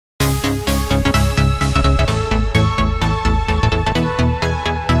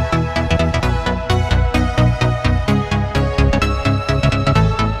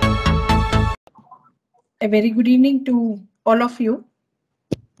A very good evening to all of you.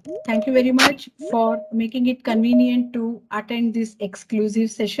 Thank you very much for making it convenient to attend this exclusive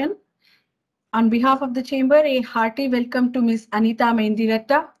session. On behalf of the Chamber, a hearty welcome to Ms. Anita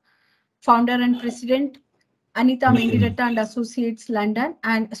Mendiratta, Founder and President, Anita Mendiratta and Associates, London,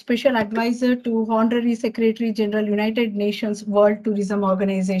 and Special Advisor to Honorary Secretary General, United Nations World Tourism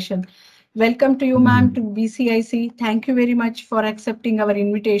Organization. Welcome to you, ma'am, to BCIC. Thank you very much for accepting our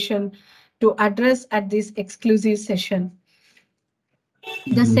invitation to address at this exclusive session.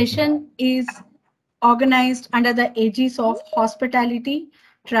 The session is organized under the aegis of Hospitality,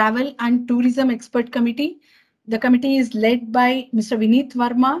 Travel and Tourism Expert Committee. The committee is led by Mr. Vineet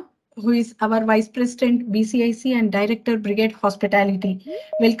Verma, who is our Vice President, BCIC and Director, Brigade Hospitality.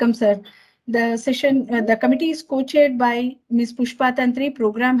 Welcome, sir. The committee is co-chaired by Ms. Pushpa Tantri,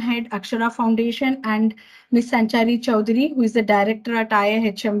 Program Head, Akshara Foundation, and Ms. Sanchari Chowdhury, who is the Director at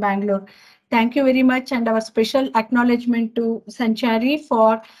IIHM Bangalore. Thank you very much, and our special acknowledgement to Sanchari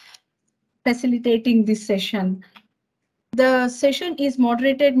for facilitating this session. The session is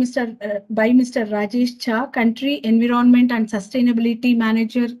moderated by Mr. Rajesh Jha, Country Environment and Sustainability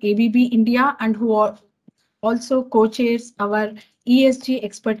Manager, ABB India, and who also co-chairs our ESG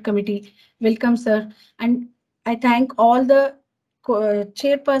Expert Committee. Welcome, sir. And I thank all the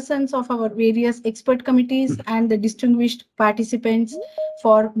chairpersons of our various expert committees and the distinguished participants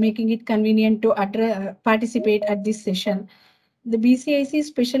for making it convenient to participate at this session. The BCIC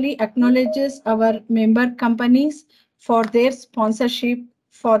specially acknowledges our member companies for their sponsorship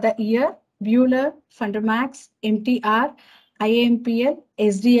for the year: Bueller, Fundermax, MTR, IAMPL,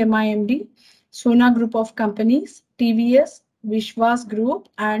 SDMIMD, Sona Group of Companies, TVS, Vishwas Group,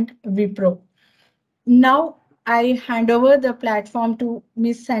 and Wipro. Now I hand over the platform to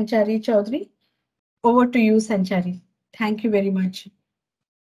Ms. Sanchari Chowdhury. Over to you, Sanchari. Thank you very much.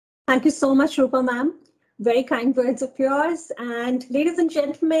 Thank you so much, Rupa ma'am. Very kind words of yours. And ladies and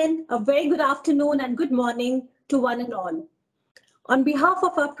gentlemen, a very good afternoon and good morning to one and all. On behalf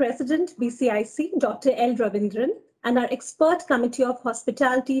of our President, BCIC, Dr. L. Ravindran, and our Expert Committee of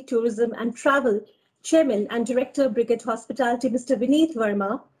Hospitality, Tourism and Travel, Chairman and Director, Brigade Hospitality, Mr. Vineet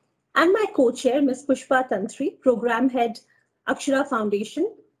Verma, and my co-chair, Ms. Pushpa Tantri, Program Head, Akshara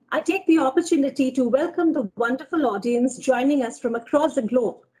Foundation, I take the opportunity to welcome the wonderful audience joining us from across the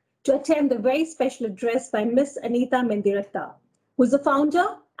globe to attend the very special address by Ms. Anita Mendiratta, who is the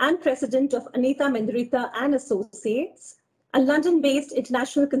founder and president of Anita Mendiratta and Associates, a London-based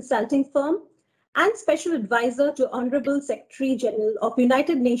international consulting firm and special advisor to Honorable Secretary General of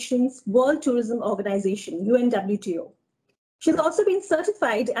United Nations World Tourism Organization, UNWTO. She's also been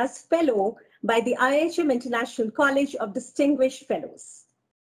certified as fellow by the IIHM International College of Distinguished Fellows.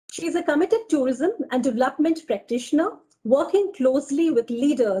 She is a committed tourism and development practitioner, working closely with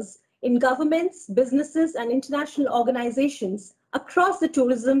leaders in governments, businesses, and international organizations across the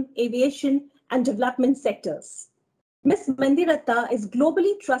tourism, aviation, and development sectors. Ms. Mendiratta is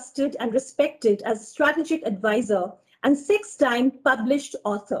globally trusted and respected as a strategic advisor and 6-time published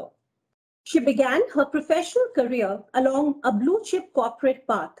author. She began her professional career along a blue-chip corporate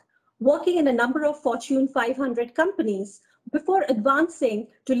path, working in a number of Fortune 500 companies before advancing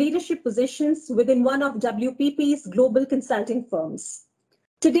to leadership positions within one of WPP's global consulting firms.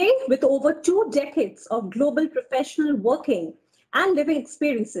 Today, with over 2 decades of global professional working and living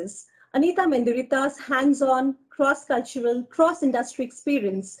experiences, Anita Mendiratta's hands-on, cross-cultural, cross-industry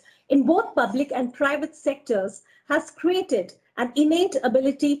experience in both public and private sectors has created an innate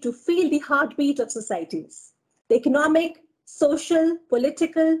ability to feel the heartbeat of societies. The economic, social,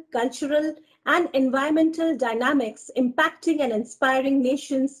 political, cultural, and environmental dynamics impacting and inspiring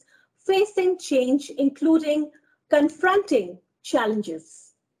nations facing change, including confronting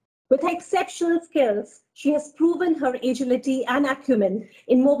challenges. With her exceptional skills, she has proven her agility and acumen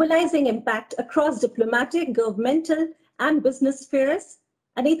in mobilizing impact across diplomatic, governmental, and business spheres.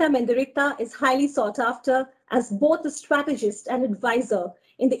 Anita Mendiratta is highly sought after as both a strategist and advisor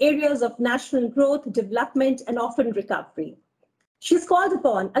in the areas of national growth, development, and often recovery. She is called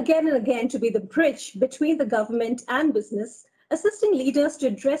upon again and again to be the bridge between the government and business, assisting leaders to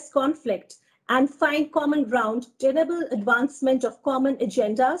address conflict and find common ground to enable advancement of common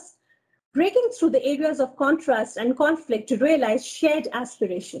agendas, breaking through the areas of contrast and conflict to realize shared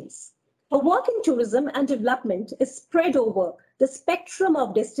aspirations. Her work in tourism and development is spread over the spectrum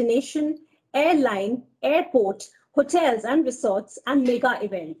of destination, airline, airport, hotels and resorts, and mega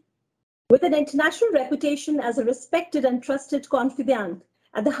events. With an international reputation as a respected and trusted confidant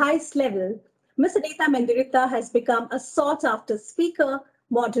at the highest level, Ms. Anita Mendiratta has become a sought-after speaker,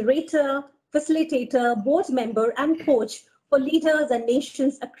 moderator, facilitator, board member, and coach for leaders and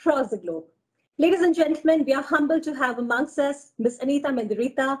nations across the globe. Ladies and gentlemen, we are humbled to have amongst us Ms. Anita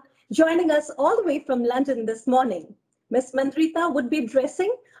Mendiratta, joining us all the way from London this morning. Ms. Mendiratta would be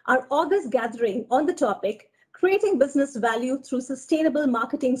addressing our August gathering on the topic, Creating Business Value Through Sustainable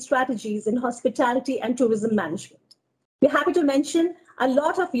Marketing Strategies in Hospitality and Tourism Management. We're happy to mention a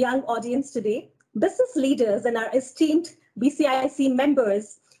lot of young audience today, business leaders and our esteemed BCIC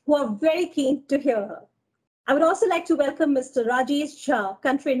members who are very keen to hear her. I would also like to welcome Mr. Rajesh Jha,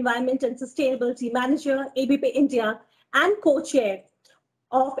 Country Environment and Sustainability Manager, ABP India, and Co-Chair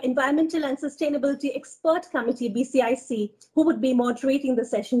of Environmental and Sustainability Expert Committee, BCIC, who would be moderating the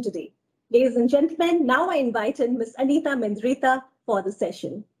session today. Ladies and gentlemen, now I invite in Ms. Anita Mendiratta for the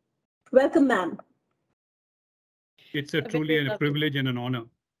session. Welcome, ma'am. It's truly a privilege and an honor.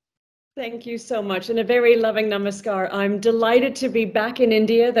 Thank you so much, and a very loving namaskar. I'm delighted to be back in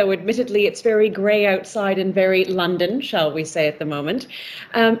India, though admittedly it's very grey outside and very London, shall we say, at the moment.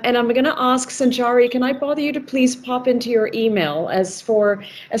 And I'm going to ask Sanchari, can I bother you to please pop into your email? As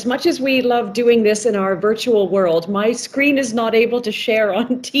much as we love doing this in our virtual world, my screen is not able to share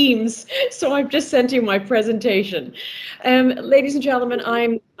on Teams, so I've just sent you my presentation. Ladies and gentlemen,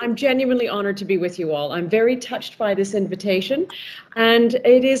 I'm genuinely honored to be with you all. I'm very touched by this invitation, and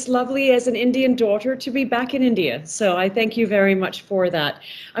it is lovely as an Indian daughter to be back in India. So I thank you very much for that.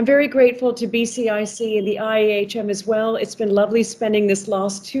 I'm very grateful to BCIC and the IAHM as well. It's been lovely spending this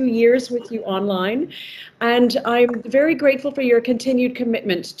last 2 years with you online. And I'm very grateful for your continued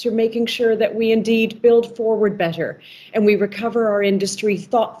commitment to making sure that we indeed build forward better and we recover our industry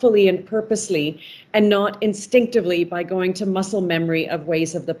thoughtfully and purposely and not instinctively by going to muscle memory of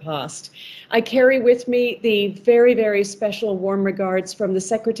ways of the past. I carry with me the very, very special warm regards from the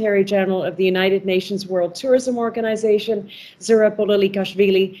Secretary General of the United Nations World Tourism Organization, Zura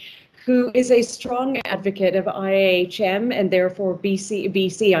Bolalikashvili, who is a strong advocate of IAHM and therefore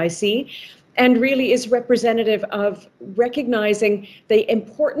BCIC, and really is representative of recognizing the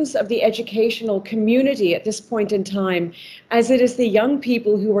importance of the educational community at this point in time, as it is the young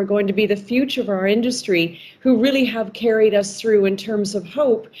people who are going to be the future of our industry who really have carried us through in terms of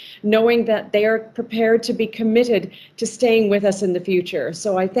hope, knowing that they are prepared to be committed to staying with us in the future.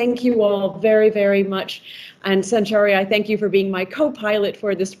 So I thank you all very, very much. And Sanchari, I thank you for being my co-pilot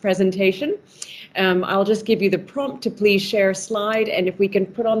for this presentation. I'll just give you the prompt to please share slide, and if we can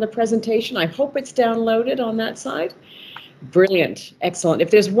put on the presentation, I hope it's downloaded on that side. Brilliant, excellent.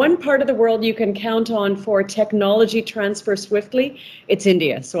 If there's one part of the world you can count on for technology transfer swiftly, it's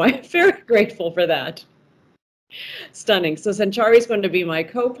India. So I'm very grateful for that. Stunning. So Sanchari is going to be my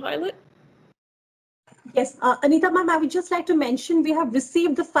co-pilot. Yes, Anita ma'am, I would just like to mention we have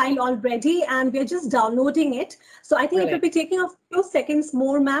received the file already and we are just downloading it. So I think It will be taking a few seconds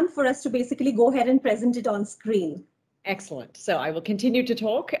more, ma'am, for us to basically go ahead and present it on screen. Excellent. So I will continue to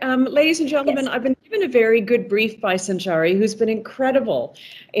talk. Ladies and gentlemen, Yes. I've been given a very good brief by Sanchari, who's been incredible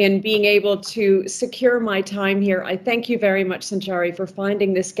in being able to secure my time here. I thank you very much, Sanchari, for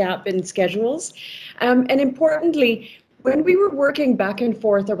finding this gap in schedules. And importantly, when we were working back and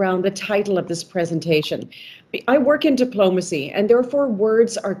forth around the title of this presentation, I work in diplomacy and therefore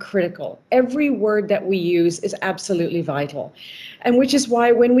words are critical. Every word that we use is absolutely vital. And which is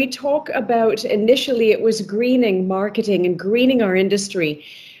why when we talk about initially it was greening marketing and greening our industry,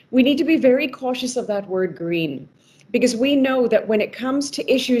 we need to be very cautious of that word green. Because we know that when it comes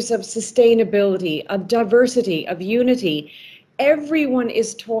to issues of sustainability, of diversity, of unity, everyone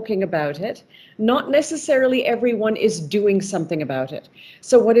is talking about it. Not necessarily everyone is doing something about it.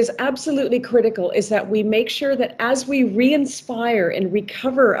 So what is absolutely critical is that we make sure that as we re-inspire and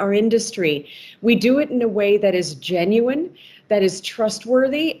recover our industry, we do it in a way that is genuine, that is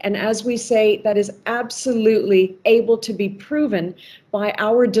trustworthy, and as we say, that is absolutely able to be proven by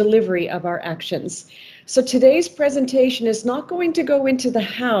our delivery of our actions. So today's presentation is not going to go into the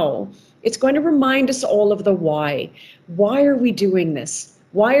how, it's going to remind us all of the why. Why are we doing this?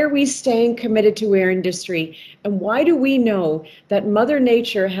 Why are we staying committed to our industry? And why do we know that Mother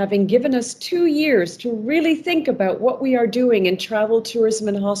Nature, having given us 2 years to really think about what we are doing in travel, tourism,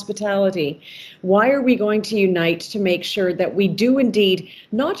 and hospitality, why are we going to unite to make sure that we do indeed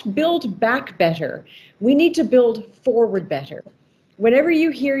not build back better, we need to build forward better. Whenever you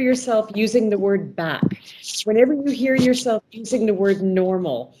hear yourself using the word back, whenever you hear yourself using the word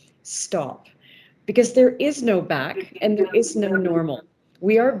normal, stop. Because there is no back and there is no normal.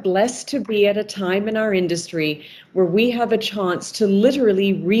 We are blessed to be at a time in our industry where we have a chance to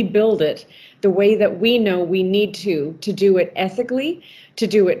literally rebuild it the way that we know we need to do it ethically, to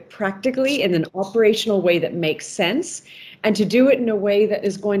do it practically in an operational way that makes sense, and to do it in a way that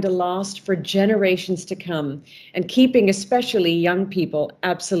is going to last for generations to come, and keeping especially young people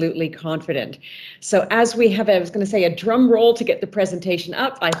absolutely confident. So as we have, I was going to say, a drum roll to get the presentation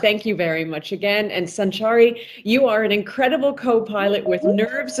up, I thank you very much again. And Sanchari, you are an incredible co-pilot with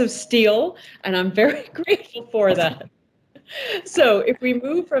nerves of steel, and I'm very grateful for that. So if we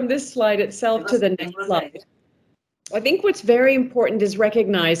move from this slide itself to the next slide, I think what's very important is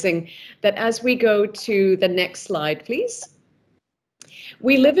recognizing that as we go to the next slide, please.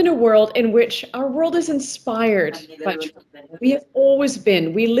 We live in a world in which our world is inspired by travel. We have always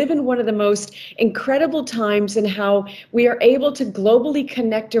been. We live in one of the most incredible times in how we are able to globally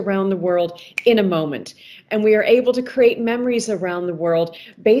connect around the world in a moment. And we are able to create memories around the world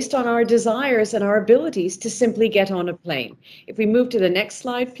based on our desires and our abilities to simply get on a plane. If we move to the next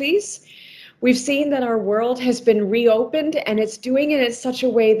slide, please. We've seen that our world has been reopened, and it's doing it in such a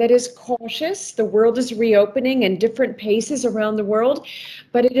way that is cautious. The world is reopening in different paces around the world,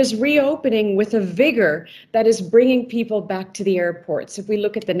 but it is reopening with a vigor that is bringing people back to the airports. If we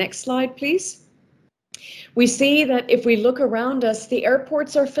look at the next slide, please. We see that if we look around us, the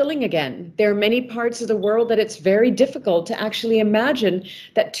airports are filling again. There are many parts of the world that it's very difficult to actually imagine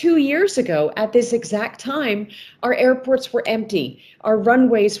that 2 years ago at this exact time, our airports were empty. Our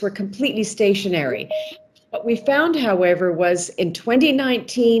runways were completely stationary. What we found, however, was in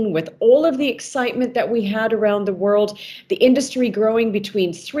 2019, with all of the excitement that we had around the world, the industry growing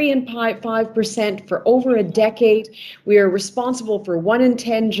between 3 and 5% for over a decade, we are responsible for 1 in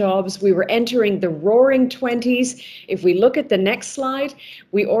 10 jobs. We were entering the roaring 20s. If we look at the next slide,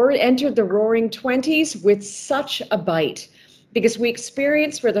 we already entered the roaring 20s with such a bite, because we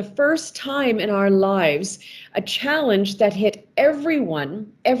experienced for the first time in our lives a challenge that hit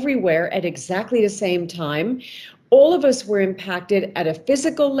everyone, everywhere at exactly the same time. All of us were impacted at a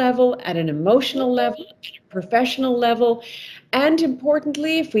physical level, at an emotional level, at a professional level. And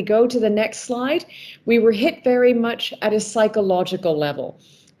importantly, if we go to the next slide, we were hit very much at a psychological level,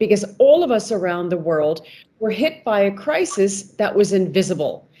 because all of us around the world were hit by a crisis that was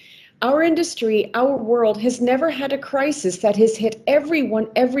invisible. Our industry, our world has never had a crisis that has hit everyone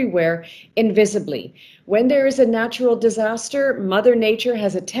everywhere invisibly. When there is a natural disaster, Mother Nature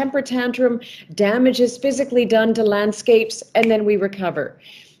has a temper tantrum, damage is physically done to landscapes, and then we recover.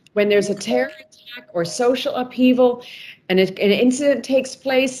 When there's a terror attack or social upheaval, an incident takes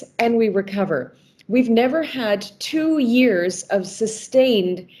place, and we recover. We've never had 2 years of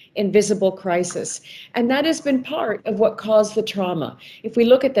sustained invisible crisis, and that has been part of what caused the trauma. If we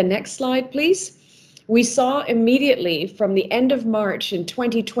look at the next slide, please. We saw immediately from the end of March in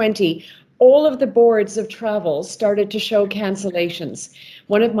 2020, all of the boards of travel started to show cancellations.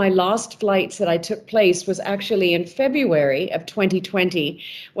 One of my last flights that I took place was actually in February of 2020.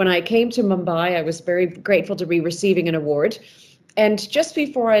 When I came to Mumbai, I was very grateful to be receiving an award. And just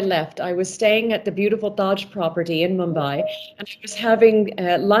before I left, I was staying at the beautiful Taj property in Mumbai, and I was having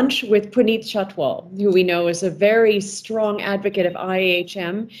lunch with Puneet Chatwal, who we know is a very strong advocate of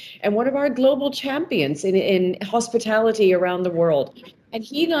IAHM and one of our global champions in hospitality around the world. And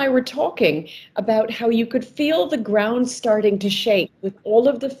he and I were talking about how you could feel the ground starting to shake with all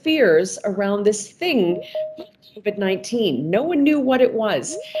of the fears around this thing, COVID-19. No one knew what it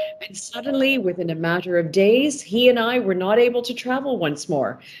was. And suddenly, within a matter of days, he and I were not able to travel once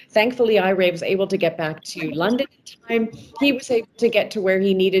more. Thankfully, I was able to get back to London in time. He was able to get to where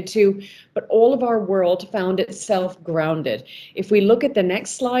he needed to, but all of our world found itself grounded. If we look at the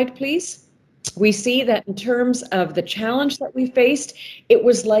next slide, please. We see that in terms of the challenge that we faced, it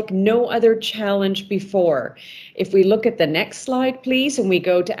was like no other challenge before. If we look at the next slide, please, and we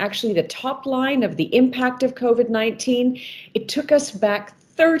go to actually the top line of the impact of COVID-19, it took us back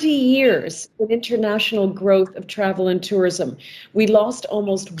 30 years in international growth of travel and tourism. We lost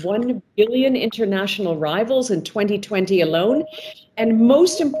almost 1 billion international arrivals in 2020 alone. And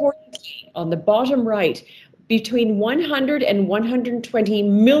most importantly, on the bottom right, between 100 and 120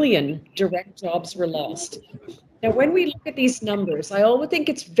 million direct jobs were lost. Now, when we look at these numbers, I always think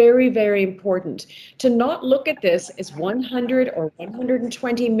it's very, very important to not look at this as 100 or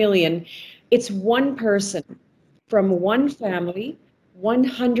 120 million. It's one person from one family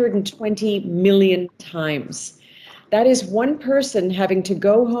 120 million times. That is one person having to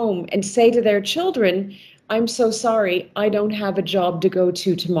go home and say to their children, I'm so sorry, I don't have a job to go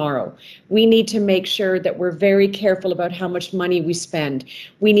to tomorrow. We need to make sure that we're very careful about how much money we spend.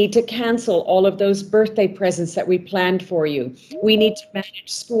 We need to cancel all of those birthday presents that we planned for you. We need to manage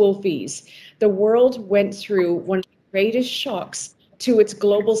school fees. The world went through one of the greatest shocks to its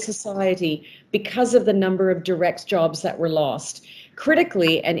global society because of the number of direct jobs that were lost.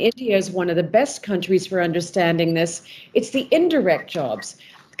 Critically, and India is one of the best countries for understanding this, it's the indirect jobs.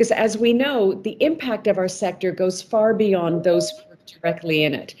 Because as we know, the impact of our sector goes far beyond those who work directly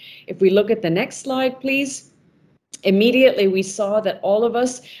in it. If we look at the next slide, please. Immediately, we saw that all of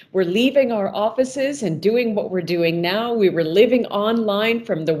us were leaving our offices and doing what we're doing now. We were living online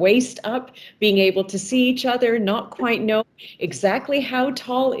from the waist up, being able to see each other, not quite know exactly how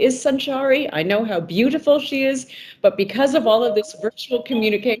tall is Sanchari. I know how beautiful she is, but because of all of this virtual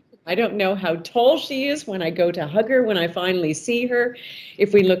communication, I don't know how tall she is when I go to hug her, when I finally see her.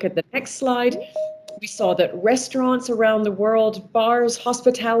 If we look at the next slide, we saw that restaurants around the world, bars,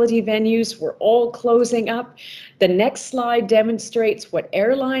 hospitality venues were all closing up. The next slide demonstrates what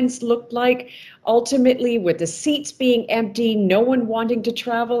airlines looked like, ultimately with the seats being empty, no one wanting to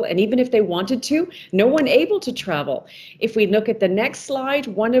travel, and even if they wanted to, no one able to travel. If we look at the next slide,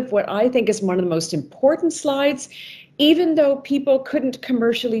 one of what I think is one of the most important slides, even though people couldn't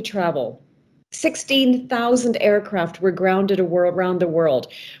commercially travel, 16,000 aircraft were grounded around the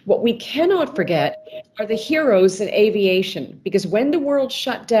world. What we cannot forget are the heroes in aviation, because when the world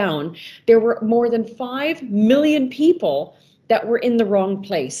shut down, there were more than 5 million people that were in the wrong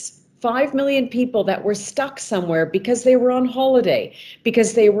place. 5 million people that were stuck somewhere because they were on holiday,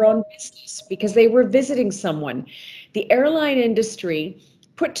 because they were on business, because they were visiting someone. The airline industry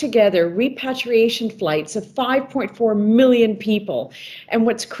put together repatriation flights of 5.4 million people. And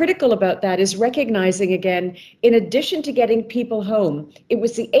what's critical about that is recognizing, again, in addition to getting people home, it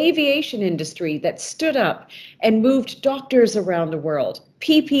was the aviation industry that stood up and moved doctors around the world,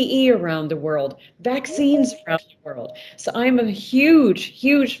 PPE around the world, vaccines around the world. So I'm a huge,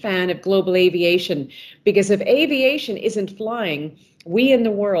 huge fan of global aviation, because if aviation isn't flying, we in the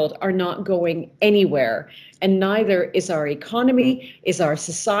world are not going anywhere, and neither is our economy, is our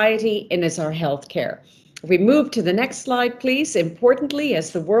society, and is our healthcare. If we move to the next slide, please. Importantly,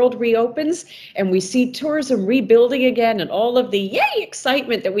 as the world reopens and we see tourism rebuilding again and all of the yay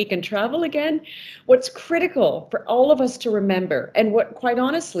excitement that we can travel again, what's critical for all of us to remember, and what quite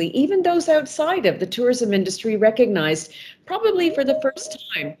honestly, even those outside of the tourism industry recognized probably for the first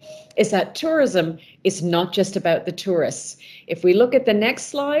time, is that tourism is not just about the tourists. If we look at the next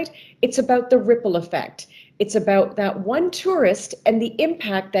slide, it's about the ripple effect. It's about that one tourist and the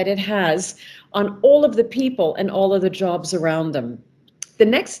impact that it has on all of the people and all of the jobs around them. The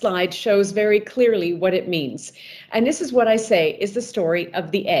next slide shows very clearly what it means. And this is what I say is the story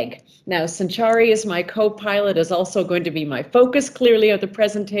of the egg. Now, Sanchari is my co-pilot, is also going to be my focus clearly of the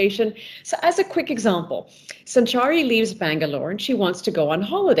presentation. So as a quick example, Sanchari leaves Bangalore and she wants to go on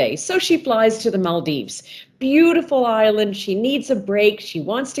holiday. So she flies to the Maldives. Beautiful island. She needs a break. She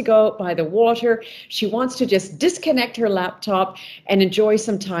wants to go by the water. She wants to just disconnect her laptop and enjoy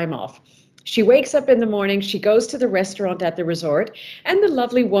some time off. She wakes up in the morning, she goes to the restaurant at the resort, and the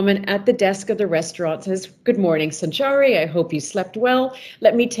lovely woman at the desk of the restaurant says, "Good morning, Sanchari. I hope you slept well.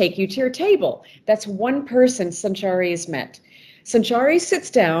 Let me take you to your table." That's one person Sanchari has met. Sanchari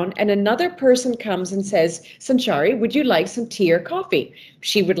sits down and another person comes and says, "Sanchari, would you like some tea or coffee?"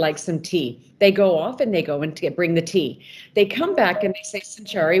 She would like some tea. They go off and they go and bring the tea. They come back and they say,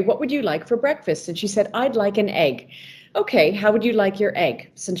 "Sanchari, what would you like for breakfast?" And she said, "I'd like an egg." "Okay, how would you like your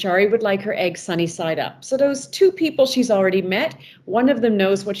egg?" Sanchari would like her egg sunny side up. So those two people she's already met, one of them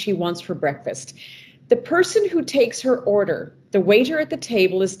knows what she wants for breakfast. The person who takes her order, the waiter at the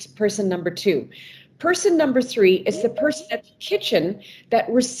table, is person number 2. Person number 3 is the person at the kitchen that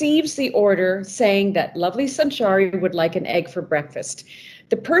receives the order saying that lovely Sanchari would like an egg for breakfast.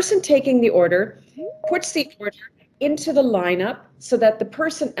 The person taking the order puts the order into the lineup so that the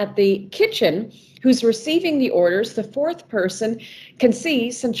person at the kitchen who's receiving the orders, the 4th person, can see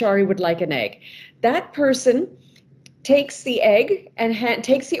Sanchari would like an egg. That person takes the egg and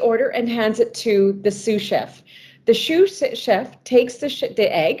takes the order and hands it to the sous chef. The sous chef takes the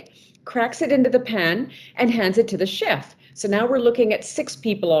egg, cracks it into the pan, and hands it to the chef. So now we're looking at 6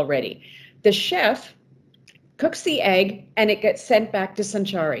 people already. The chef cooks the egg and it gets sent back to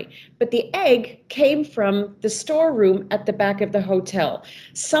Sanchari. But the egg came from the storeroom at the back of the hotel.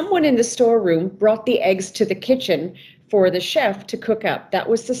 Someone in the storeroom brought the eggs to the kitchen for the chef to cook up. That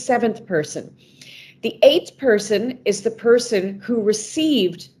was the 7th person. The 8th person is the person who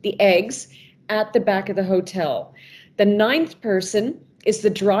received the eggs at the back of the hotel. The 9th person is the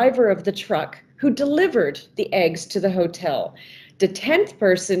driver of the truck who delivered the eggs to the hotel. The 10th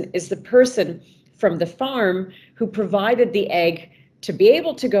person is the person from the farm who provided the egg to be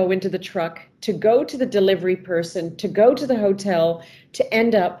able to go into the truck, to go to the delivery person, to go to the hotel, to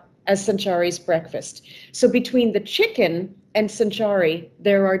end up as Sanchari's breakfast. So between the chicken and Sanchari,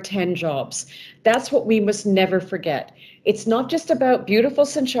 there are 10 jobs. That's what we must never forget. It's not just about beautiful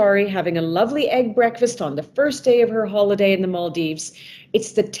Sanchari having a lovely egg breakfast on the first day of her holiday in the Maldives.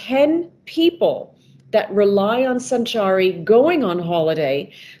 It's the 10 people that rely on Sanchari going on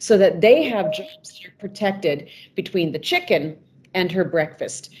holiday so that they have jobs that are protected between the chicken and her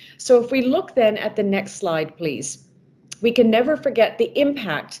breakfast. So if we look then at the next slide, please. We can never forget the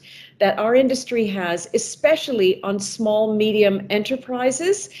impact that our industry has, especially on small, medium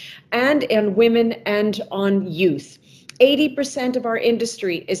enterprises and on women and on youth. 80% of our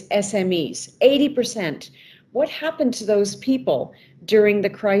industry is SMEs, 80%. What happened to those people during the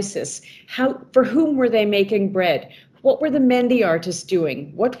crisis? For whom were they making bread? What were the Mehndi artists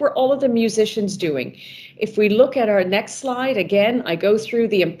doing? What were all of the musicians doing? If we look at our next slide, again, I go through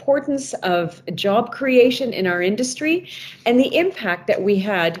the importance of job creation in our industry and the impact that we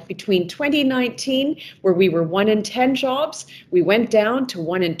had between 2019, where we were 1 in 10 jobs, we went down to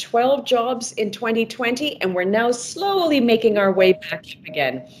 1 in 12 jobs in 2020, and we're now slowly making our way back up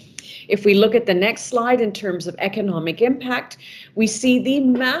again. If we look at the next slide in terms of economic impact, we see the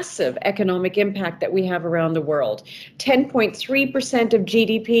massive economic impact that we have around the world. 10.3% of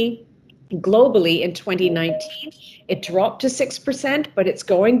GDP globally in 2019. It dropped to 6%, but it's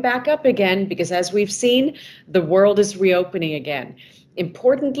going back up again because, as we've seen, the world is reopening again.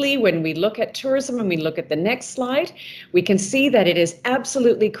 Importantly, when we look at tourism and we look at the next slide, we can see that it is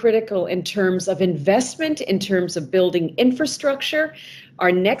absolutely critical in terms of investment, in terms of building infrastructure.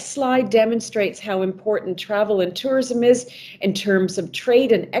 Our next slide demonstrates how important travel and tourism is in terms of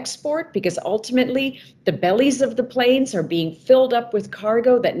trade and export, because ultimately the bellies of the planes are being filled up with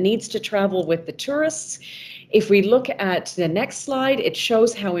cargo that needs to travel with the tourists. If we look at the next slide, it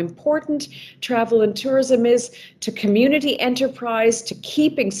shows how important travel and tourism is to community enterprise, to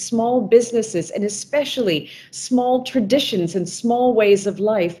keeping small businesses and especially small traditions and small ways of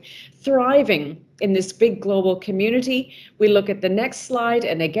life thriving in this big global community. We look at the next slide,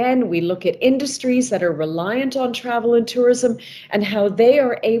 and again, we look at industries that are reliant on travel and tourism and how they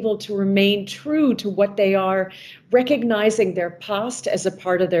are able to remain true to what they are, recognizing their past as a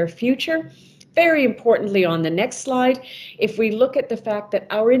part of their future. Very importantly, on the next slide, if we look at the fact that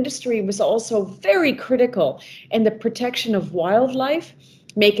our industry was also very critical in the protection of wildlife,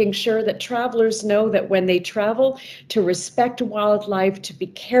 making sure that travelers know that when they travel to respect wildlife, to be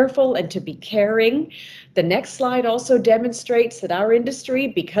careful and to be caring. The next slide also demonstrates that our industry,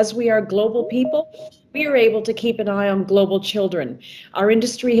 because we are global people, we are able to keep an eye on global children. Our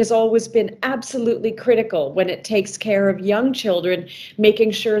industry has always been absolutely critical when it takes care of young children,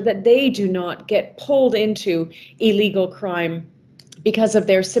 making sure that they do not get pulled into illegal crime because of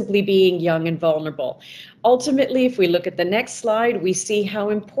their simply being young and vulnerable. Ultimately, if we look at the next slide, we see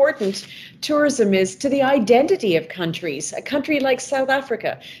how important tourism is to the identity of countries. A country like South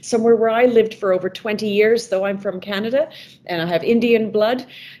Africa, somewhere where I lived for over 20 years, though I'm from Canada and I have Indian blood,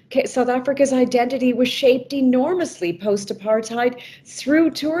 South Africa's identity was shaped enormously post-apartheid through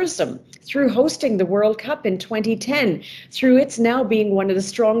tourism, through hosting the World Cup in 2010, through its now being one of the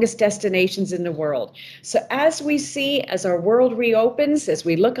strongest destinations in the world. So as we see, as our world reopens, as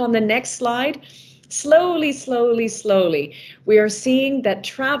we look on the next slide, slowly, slowly, slowly, we are seeing that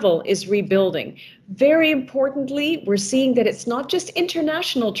travel is rebuilding. Very importantly, we're seeing that it's not just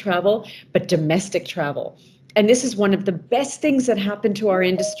international travel, but domestic travel. And this is one of the best things that happened to our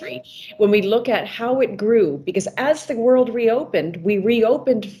industry when we look at how it grew, because as the world reopened, we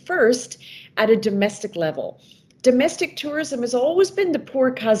reopened first at a domestic level. Domestic tourism has always been the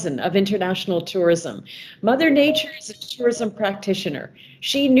poor cousin of international tourism. Mother Nature is a tourism practitioner.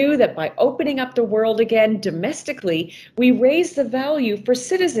 She knew that by opening up the world again domestically, we raise the value for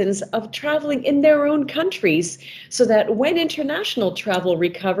citizens of traveling in their own countries so that when international travel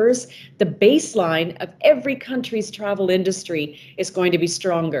recovers, the baseline of every country's travel industry is going to be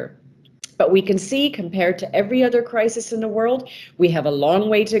stronger. But we can see, compared to every other crisis in the world, we have a long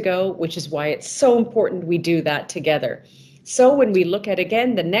way to go, which is why it's so important we do that together. So when we look at,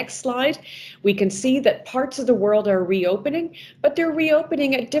 again, the next slide, we can see that parts of the world are reopening, but they're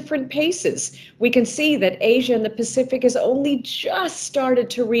reopening at different paces. We can see that Asia and the Pacific has only just started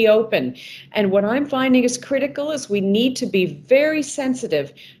to reopen. And what I'm finding is critical is we need to be very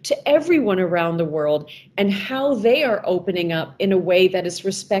sensitive to everyone around the world and how they are opening up in a way that is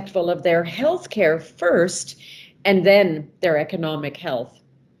respectful of their healthcare first and then their economic health.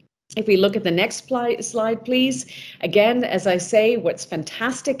 If we look at the next slide, please. Again, as I say, what's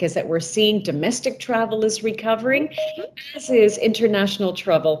fantastic is that we're seeing domestic travel is recovering, as is international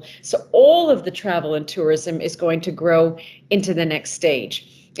travel. So all of the travel and tourism is going to grow into the next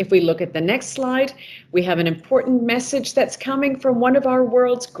stage. If we look at the next slide, we have an important message that's coming from one of our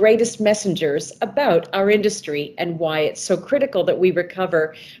world's greatest messengers about our industry and why it's so critical that we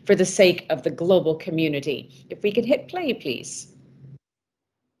recover for the sake of the global community. If we could hit play, please.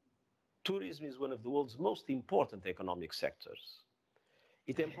 Tourism is one of the world's most important economic sectors.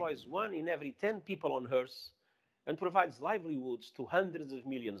 It employs 1 in every 10 people on Earth and provides livelihoods to hundreds of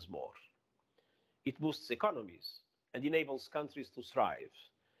millions more. It boosts economies and enables countries to thrive.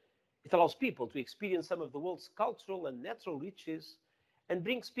 It allows people to experience some of the world's cultural and natural riches and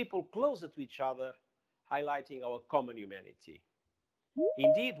brings people closer to each other, highlighting our common humanity.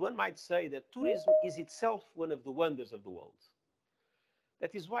 Indeed, one might say that tourism is itself one of the wonders of the world.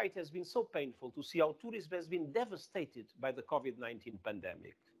 That is why it has been so painful to see how tourism has been devastated by the COVID-19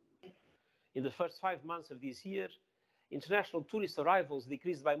 pandemic. In the first 5 months of this year, international tourist arrivals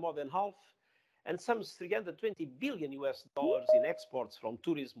decreased by more than half, and some $320 billion in exports from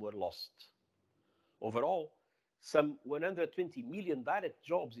tourism were lost. Overall, some 120 million direct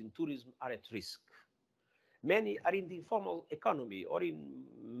jobs in tourism are at risk. Many are in the informal economy or in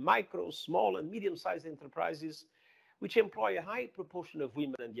micro, small, and medium-sized enterprises, which employ a high proportion of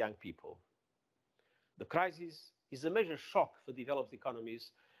women and young people. The crisis is a major shock for developed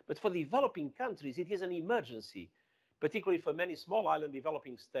economies, but for developing countries, it is an emergency, particularly for many small island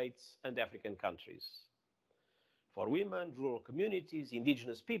developing states and African countries. For women, rural communities,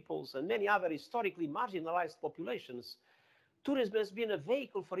 indigenous peoples, and many other historically marginalized populations, tourism has been a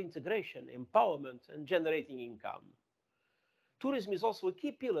vehicle for integration, empowerment, and generating income. Tourism is also a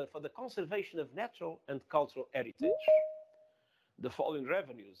key pillar for the conservation of natural and cultural heritage. The falling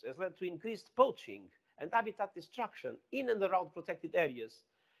revenues has led to increased poaching and habitat destruction in and around protected areas,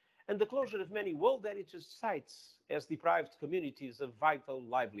 and the closure of many World Heritage sites has deprived communities of vital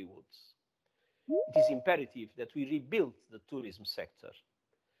livelihoods. It is imperative that we rebuild the tourism sector,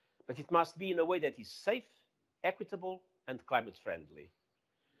 but it must be in a way that is safe, equitable, and climate-friendly.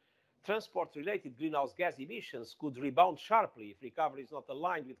 Transport-related greenhouse gas emissions could rebound sharply if recovery is not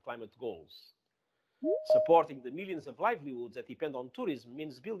aligned with climate goals. Supporting the millions of livelihoods that depend on tourism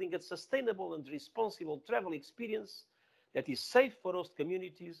means building a sustainable and responsible travel experience that is safe for host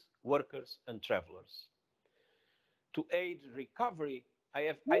communities, workers, and travelers. To aid recovery, I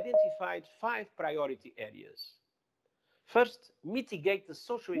have identified 5 priority areas. First, mitigate the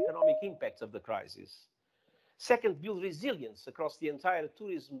socio-economic impacts of the crisis. Second, build resilience across the entire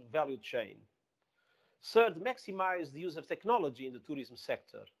tourism value chain. Third, maximize the use of technology in the tourism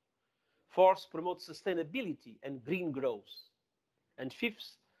sector. Fourth, promote sustainability and green growth. And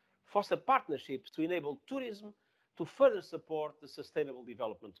fifth, foster partnerships to enable tourism to further support the Sustainable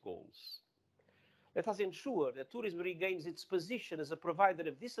Development Goals. Let us ensure that tourism regains its position as a provider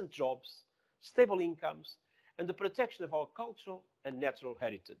of decent jobs, stable incomes, and the protection of our cultural and natural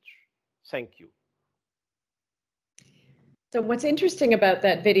heritage. Thank you. So what's interesting about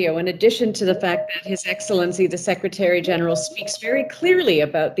that video, in addition to the fact that His Excellency, the Secretary General, speaks very clearly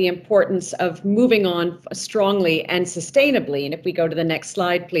about the importance of moving on strongly and sustainably, and if we go to the next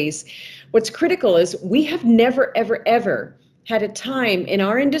slide, please, what's critical is we have never, ever, ever had a time in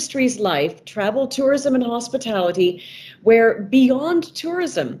our industry's life, travel, tourism, and hospitality, where beyond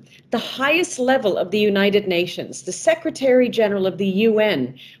tourism, the highest level of the United Nations, the Secretary General of the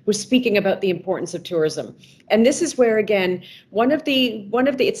UN, was speaking about the importance of tourism. And this is where, again, one of the,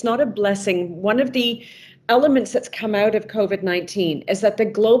 it's not a blessing, one of the elements that's come out of COVID-19 is that the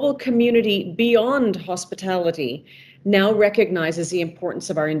global community beyond hospitality now recognizes the importance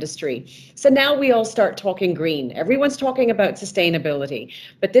of our industry. So now we all start talking green. Everyone's talking about sustainability.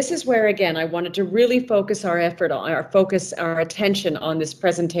 But this is where, again, I wanted to really focus our effort, our attention on this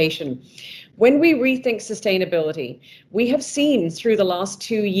presentation. When we rethink sustainability, we have seen through the last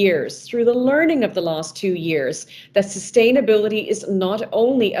 2 years, through the learning of the last 2 years, that sustainability is not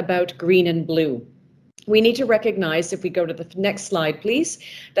only about green and blue. We need to recognize, if we go to the next slide, please,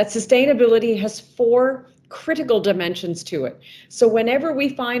 that sustainability has 4 critical dimensions to it. So whenever we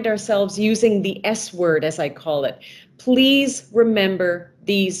find ourselves using the S word, as I call it, please remember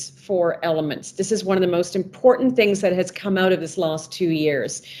these 4 elements. This is one of the most important things that has come out of this last 2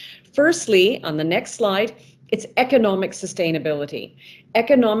 years. Firstly, on the next slide, it's economic sustainability.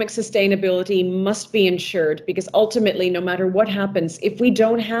 Economic sustainability must be ensured because ultimately, no matter what happens, if we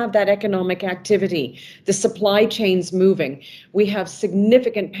don't have that economic activity, the supply chains moving, we have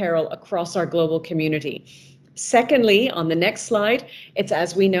significant peril across our global community. Secondly, on the next slide, it's,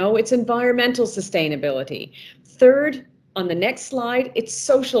 as we know, it's environmental sustainability. Third, On the next slide, it's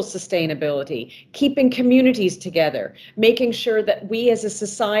social sustainability, keeping communities together, making sure that we as a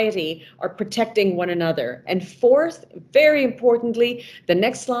society are protecting one another. And fourth, very importantly, the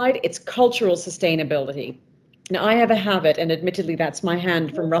next slide, it's cultural sustainability. Now, I have a habit, and admittedly, that's my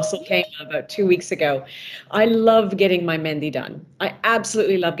hand from Russell came about 2 weeks ago. I love getting my mehndi done. I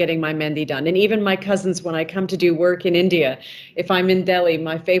absolutely love getting my mehndi done. And even my cousins, when I come to do work in India, if I'm in Delhi,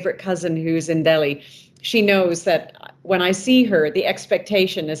 my favorite cousin who's in Delhi, she knows that when I see her, the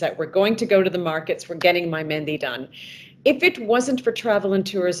expectation is that we're going to go to the markets, we're getting my mehndi done. If it wasn't for travel and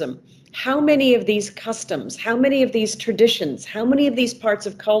tourism, how many of these customs, how many of these traditions, how many of these parts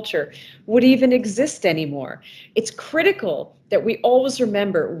of culture would even exist anymore? It's critical that we always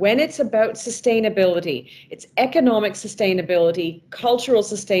remember when it's about sustainability, it's economic sustainability, cultural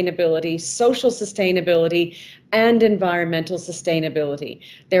sustainability, social sustainability, and environmental sustainability.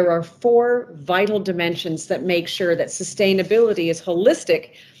 There are 4 vital dimensions that make sure that sustainability is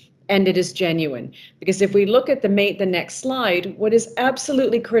holistic and it is genuine. Because if we look at the next slide, what is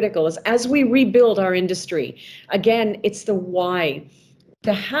absolutely critical is as we rebuild our industry, again, it's the why.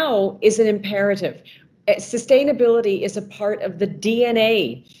 The how is an imperative. Sustainability is a part of the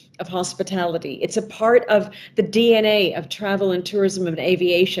DNA of hospitality. It's a part of the DNA of travel and tourism and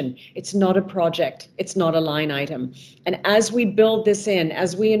aviation. It's not a project. It's not a line item. And as we build this in,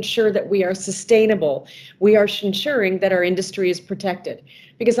 as we ensure that we are sustainable, we are ensuring that our industry is protected.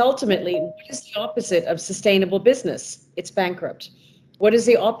 Because ultimately, what is the opposite of sustainable business? It's bankrupt. What is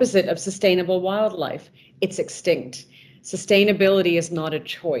the opposite of sustainable wildlife? It's extinct. Sustainability is not a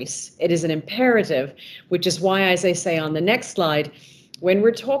choice. It is an imperative, which is why, as I say on the next slide, when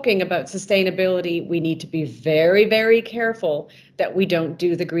we're talking about sustainability, we need to be very, very careful that we don't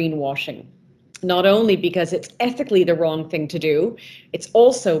do the greenwashing. Not only because it's ethically the wrong thing to do, it's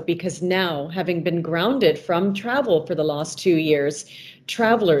also because now, having been grounded from travel for the last 2 years,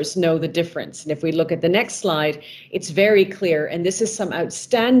 travelers know the difference. And if we look at the next slide, it's very clear. And this is some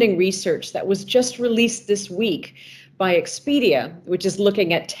outstanding research that was just released this week by Expedia, which is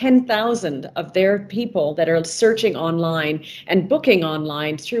looking at 10,000 of their people that are searching online and booking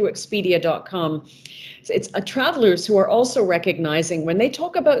online through Expedia.com. It's travelers who are also recognizing when they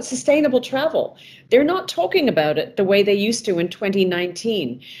talk about sustainable travel, they're not talking about it the way they used to in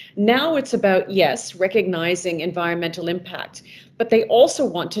 2019. Now it's about, yes, recognizing environmental impact, but they also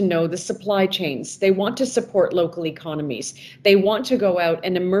want to know the supply chains. They want to support local economies. They want to go out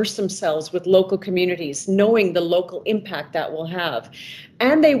and immerse themselves with local communities, knowing the local impact that will have.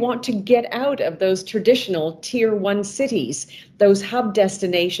 And they want to get out of those traditional tier 1 cities, those hub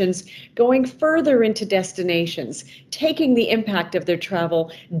destinations, going further into destinations, taking the impact of their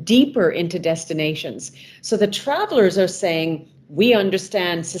travel deeper into destinations. So the travelers are saying, we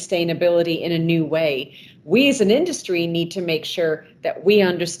understand sustainability in a new way. We as an industry need to make sure that we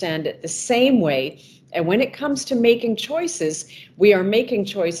understand it the same way. And when it comes to making choices, we are making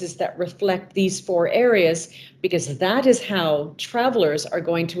choices that reflect these 4 areas, because that is how travelers are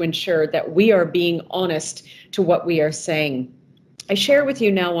going to ensure that we are being honest to what we are saying. I share with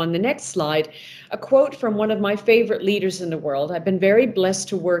you now on the next slide a quote from one of my favorite leaders in the world. I've been very blessed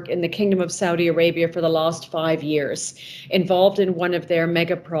to work in the Kingdom of Saudi Arabia for the last 5 years, involved in one of their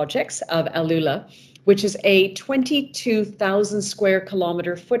mega projects of Alula, which is a 22,000 square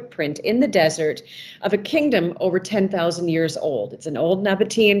kilometer footprint in the desert of a kingdom over 10,000 years old. It's an old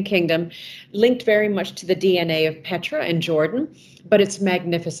Nabatean kingdom linked very much to the DNA of Petra in Jordan, but it's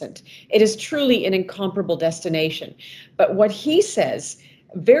magnificent. It is truly an incomparable destination. But what he says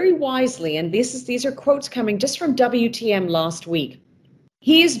very wisely, and these are quotes coming just from WTM last week,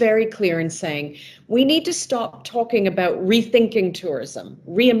 he is very clear in saying we need to stop talking about rethinking tourism,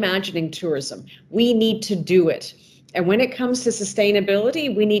 reimagining tourism. We need to do it. And when it comes to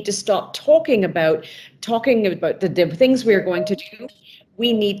sustainability, we need to stop talking about the things we are going to do.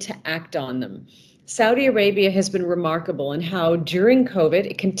 We need to act on them. Saudi Arabia has been remarkable in how during COVID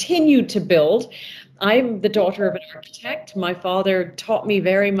it continued to build. I'm the daughter of an architect. My father taught me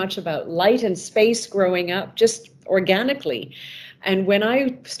very much about light and space growing up, just organically. And when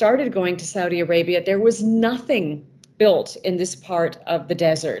I started going to Saudi Arabia, there was nothing built in this part of the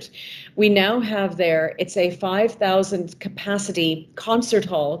desert. We now have there, it's a 5,000 capacity concert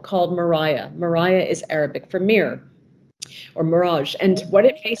hall called Maraya. Maraya is Arabic for mirror or mirage. And what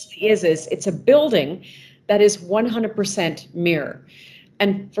it basically is it's a building that is 100% mirror.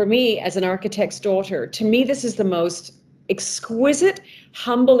 And for me, as an architect's daughter, to me, this is the most exquisite,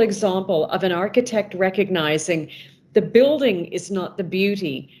 humble example of an architect recognizing the building is not the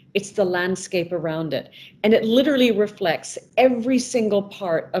beauty, it's the landscape around it. And it literally reflects every single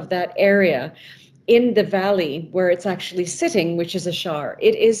part of that area. in the valley where it's actually sitting, which is Ashar.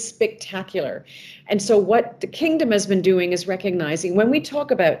 It is spectacular. And so what the kingdom has been doing is recognizing when we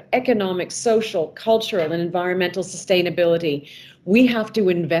talk about economic, social, cultural, and environmental sustainability, we have to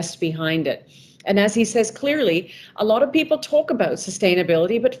invest behind it. And as he says clearly, a lot of people talk about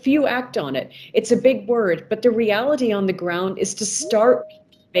sustainability, but few act on it. It's a big word, but the reality on the ground is to start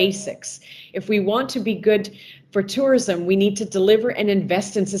basics. If we want to be good for tourism, we need to deliver and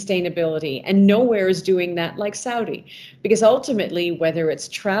invest in sustainability, and nowhere is doing that like Saudi. Because ultimately, whether it's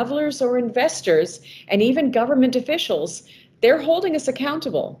travelers or investors and even government officials, they're holding us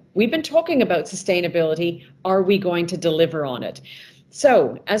accountable. We've been talking about sustainability. Are we going to deliver on it?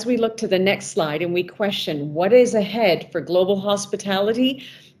 So as we look to the next slide and we question what is ahead for global hospitality,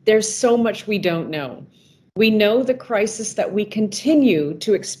 there's so much we don't know. We know the crisis that we continue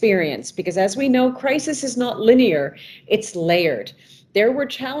to experience because, as we know, crisis is not linear, it's layered. There were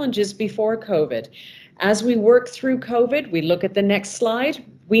challenges before COVID. As we work through COVID, we look at the next slide,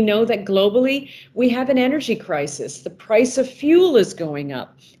 we know that globally we have an energy crisis. The price of fuel is going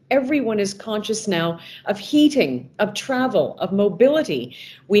up. Everyone is conscious now of heating, of travel, of mobility.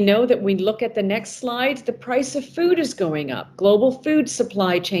 We know that when we look at the next slide, the price of food is going up. Global food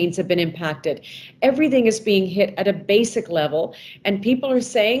supply chains have been impacted. Everything is being hit at a basic level. And people are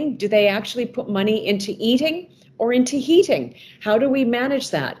saying, do they actually put money into eating or into heating? How do we manage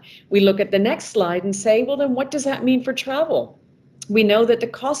that? We look at the next slide and say, well, then what does that mean for travel? We know that the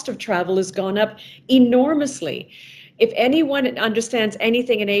cost of travel has gone up enormously. If anyone understands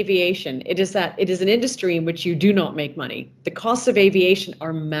anything in aviation, it is that it is an industry in which you do not make money. The costs of aviation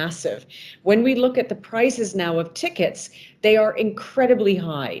are massive. When we look at the prices now of tickets, they are incredibly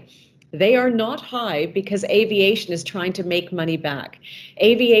high. They are not high because aviation is trying to make money back.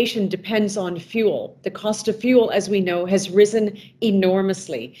 Aviation depends on fuel. The cost of fuel, as we know, has risen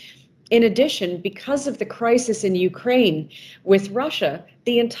enormously. In addition, because of the crisis in Ukraine with Russia,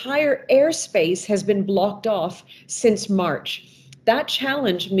 the entire airspace has been blocked off since March. That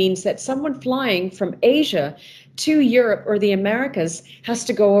challenge means that someone flying from Asia to Europe or the Americas has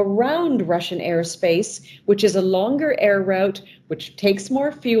to go around Russian airspace, which is a longer air route, which takes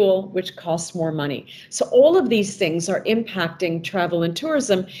more fuel, which costs more money. So all of these things are impacting travel and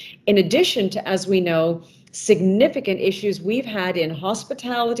tourism, in addition to, as we know, significant issues we've had in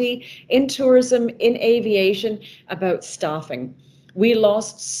hospitality, in tourism, in aviation, about staffing. We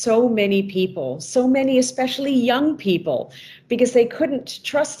lost so many people, so many, especially young people, because they couldn't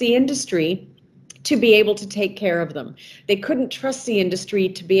trust the industry to be able to take care of them. They couldn't trust the industry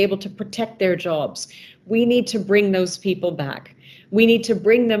to be able to protect their jobs. We need to bring those people back. We need to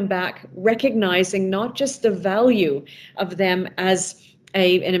bring them back, recognizing not just the value of them as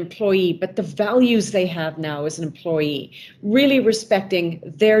an employee, but the values they have now as an employee, really respecting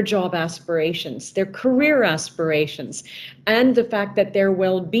their job aspirations, their career aspirations, and the fact that their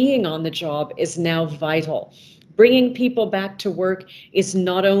well-being on the job is now vital. Bringing people back to work is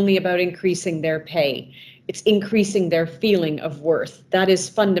not only about increasing their pay, it's increasing their feeling of worth. That is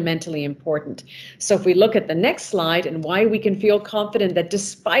fundamentally important. So if we look at the next slide and why we can feel confident that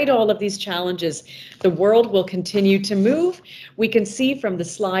despite all of these challenges, the world will continue to move, we can see from the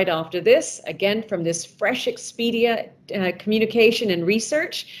slide after this, again, from this fresh Expedia communication and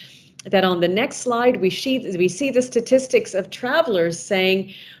research, that on the next slide, we see the statistics of travelers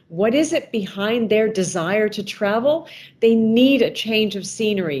saying, what is it behind their desire to travel? They need a change of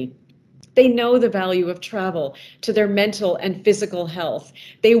scenery. They know the value of travel to their mental and physical health.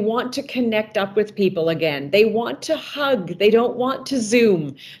 They want to connect up with people again. They want to hug. They don't want to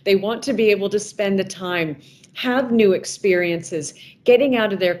Zoom. They want to be able to spend the time, have new experiences, getting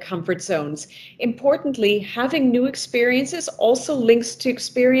out of their comfort zones. Importantly, having new experiences also links to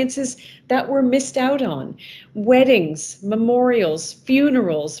experiences that were missed out on. Weddings, memorials,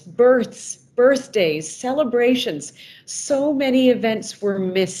 funerals, births, birthdays, celebrations. So many events were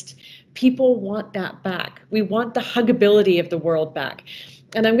missed. People want that back. We want the huggability of the world back.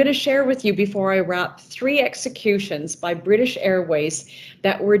 And I'm going to share with you before I wrap 3 executions by British Airways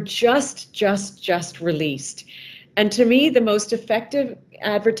that were just released. And to me, the most effective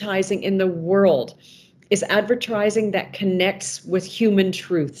advertising in the world is advertising that connects with human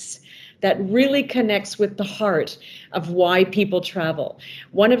truths, that really connects with the heart of why people travel.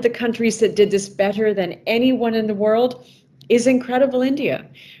 One of the countries that did this better than anyone in the world is Incredible India.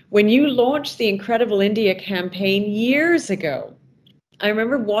 When you launched the Incredible India campaign years ago, I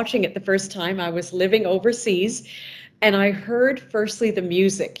remember watching it the first time. I was living overseas and I heard firstly the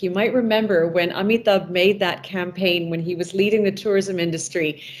music. You might remember when Amitabh made that campaign when he was leading the tourism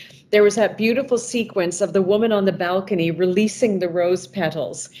industry, there was that beautiful sequence of the woman on the balcony releasing the rose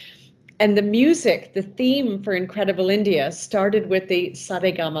petals. And the music, the theme for Incredible India started with the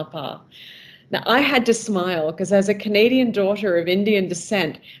Saregama. Now, I had to smile because as a Canadian daughter of Indian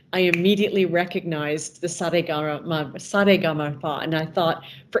descent, I immediately recognized the Saregama, and I thought,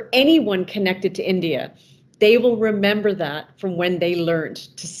 for anyone connected to India, they will remember that from when they learned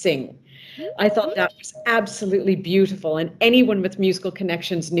to sing. I thought that was absolutely beautiful, and anyone with musical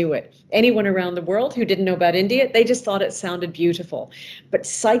connections knew it. Anyone around the world who didn't know about India, they just thought it sounded beautiful. But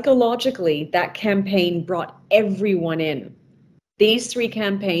psychologically, that campaign brought everyone in. These 3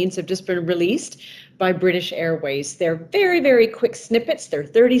 campaigns have just been released by British Airways. They're very, very quick snippets. They're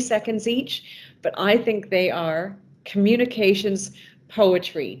 30 seconds each, but I think they are communications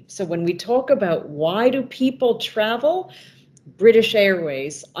poetry. So when we talk about why do people travel, British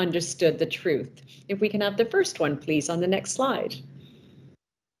Airways understood the truth. If we can have the first one, please, on the next slide.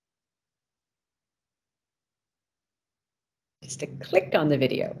 Just a click on the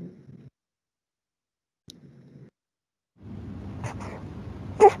video.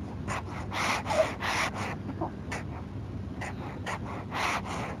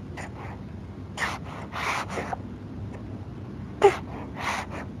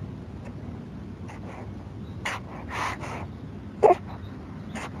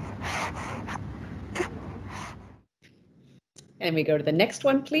 And we go to the next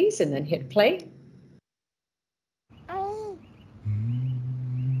one, please, and then hit play.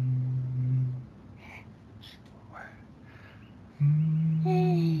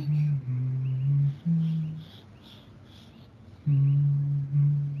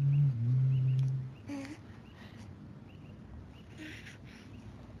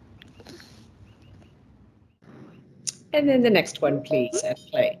 And then the next one, please, and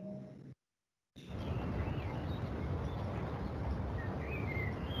play.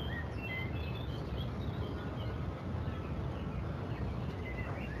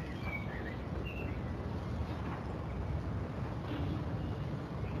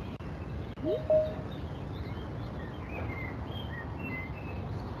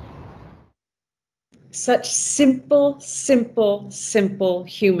 Such simple, simple, simple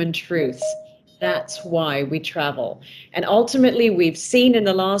human truths. That's why we travel. And ultimately, we've seen in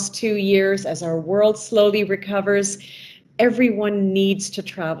the last 2 years, as our world slowly recovers, everyone needs to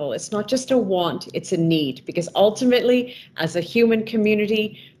travel. It's not just a want, it's a need. Because ultimately, as a human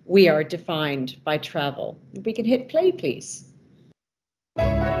community, we are defined by travel. We can hit play, please.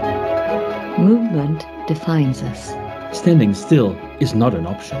 Movement defines us. Standing still is not an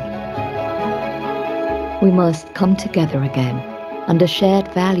option. We must come together again under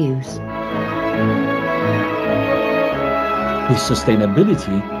shared values. With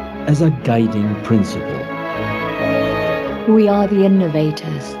sustainability as a guiding principle. We are the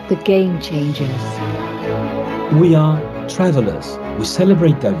innovators, the game changers. We are travelers. We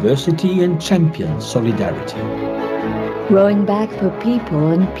celebrate diversity and champion solidarity. Rowing back for people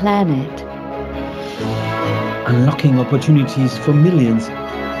and planet. Unlocking opportunities for millions.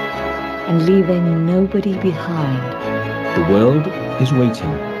 And leaving nobody behind. The world is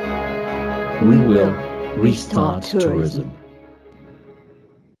waiting. We will restart tourism.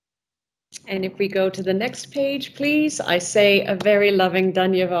 And if we go to the next page, please, I say a very loving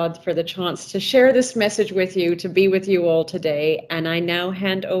Dhanyavad for the chance to share this message with you, to be with you all today. And I now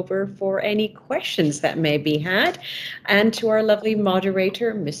hand over for any questions that may be had, and to our lovely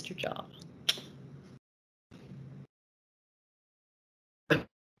moderator, Mr. Jha.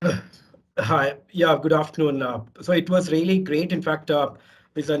 Hi, yeah, good afternoon. So it was really great. In fact,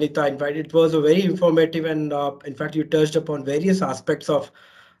 Ms. Anita, in fact, it was a very informative, and in fact, you touched upon various aspects of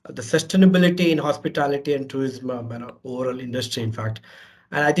the sustainability in hospitality and tourism and overall industry, in fact.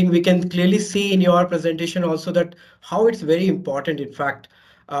 And I think we can clearly see in your presentation also that how it's very important, in fact,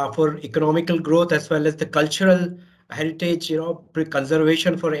 for economical growth as well as the cultural heritage,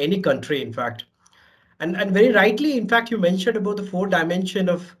 conservation for any country, in fact. And very rightly, in fact, you mentioned about the 4 dimension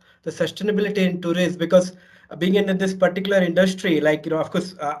of the sustainability in tourism, because being in this particular industry, like, of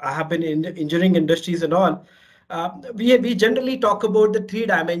course, I have been in the engineering industries and all. We generally talk about the 3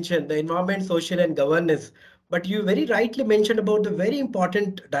 dimension, the environment, social, and governance. But you very rightly mentioned about the very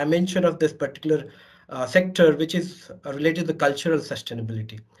important dimension of this particular sector, which is related to cultural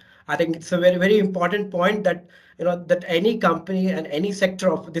sustainability. I think it's a very, very important point that that any company and any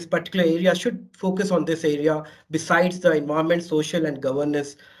sector of this particular area should focus on this area besides the environment, social, and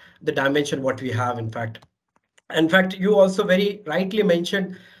governance, the dimension what we have, in fact. In fact, you also very rightly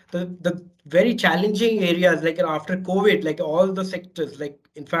mentioned the very challenging areas, like after COVID, like all the sectors, like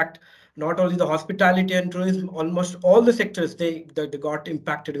in fact, not only the hospitality and tourism, almost all the sectors, they got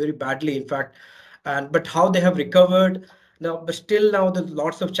impacted very badly, in fact. But how they have recovered, Now, but still now the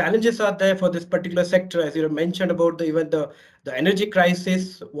lots of challenges are there for this particular sector, as you have mentioned about even the energy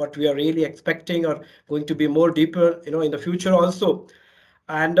crisis, what we are really expecting or going to be more deeper, in the future also.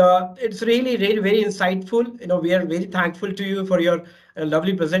 And it's really, really very insightful. We are very thankful to you for your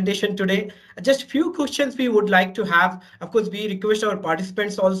lovely presentation today. Just few questions we would like to have. Of course, we request our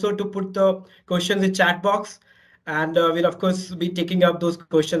participants also to put the questions in chat box, and we'll of course be taking up those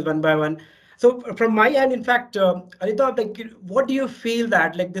questions one by one. So from my end, in fact, Anita, like, what do you feel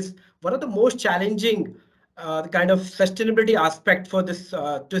that like this one of the most challenging the kind of sustainability aspect for this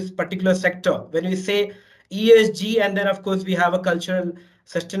particular sector when we say ESG, and then of course we have a cultural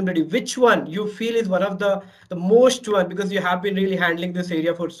sustainability. Which one you feel is one of the most one, because you have been really handling this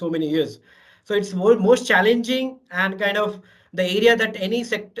area for so many years? So it's most challenging and kind of the area that any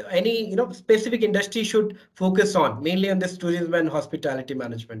sector, any specific industry should focus on, mainly on this tourism and hospitality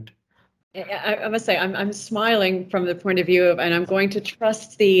management. I must say, I'm smiling from the point of view of, and I'm going to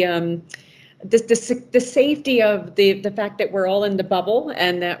trust the safety of the fact that we're all in the bubble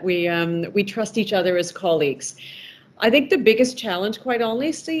and that we trust each other as colleagues. I think the biggest challenge, quite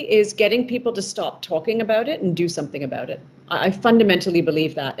honestly, is getting people to stop talking about it and do something about it. I fundamentally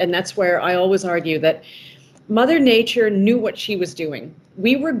believe that, and that's where I always argue that Mother Nature knew what she was doing.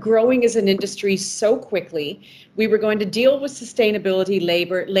 We were growing as an industry so quickly. We were going to deal with sustainability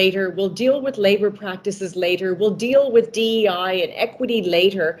later. We'll deal with labor practices later. We'll deal with DEI and equity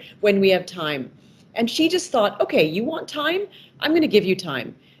later when we have time. And she just thought, okay, you want time? I'm going to give you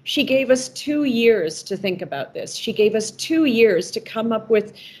time. She gave us 2 years to think about this. She gave us 2 years to come up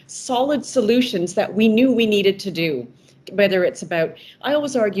with solid solutions that we knew we needed to do. Whether it's about, I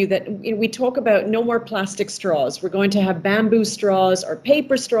always argue that we talk about no more plastic straws. We're going to have bamboo straws or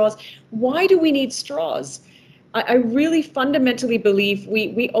paper straws. Why do we need straws? I really fundamentally believe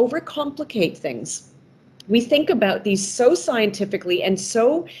we overcomplicate things. We think about these so scientifically and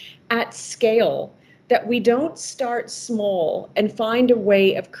so at scale that we don't start small and find a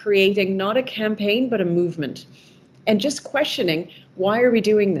way of creating not a campaign, but a movement. And just questioning, why are we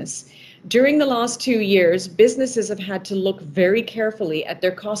doing this? During the last 2 years, businesses have had to look very carefully at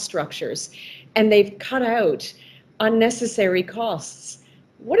their cost structures, and they've cut out unnecessary costs.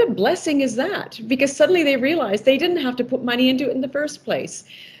 What a blessing is that? Because suddenly they realize they didn't have to put money into it in the first place.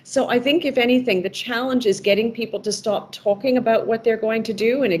 So I think, if anything, the challenge is getting people to stop talking about what they're going to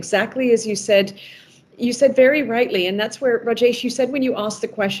do. And exactly as you said very rightly, and that's where, Rajesh, you said when you asked the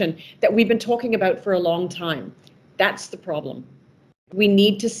question that we've been talking about for a long time. That's the problem. We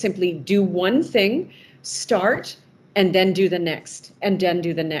need to simply do one thing, start, and then do the next, and then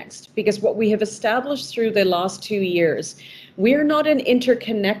do the next. Because what we have established through the last 2 years, we're not an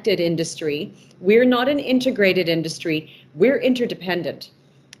interconnected industry. We're not an integrated industry. We're interdependent.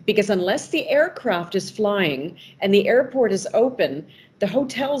 Because unless the aircraft is flying and the airport is open, the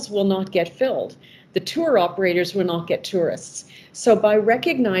hotels will not get filled. The tour operators will not get tourists. So by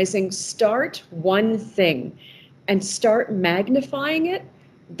recognizing, start one thing, and start magnifying it,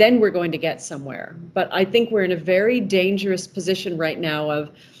 then we're going to get somewhere. But I think we're in a very dangerous position right now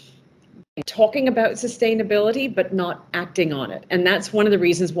of talking about sustainability, but not acting on it. And that's one of the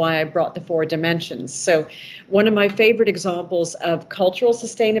reasons why I brought the 4 dimensions. So one of my favorite examples of cultural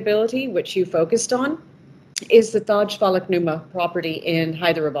sustainability, which you focused on, is the Taj Falak Numa property in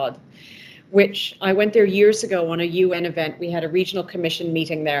Hyderabad, which I went there years ago on a UN event. We had a regional commission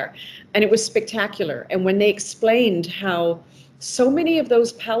meeting there, and it was spectacular. And when they explained how so many of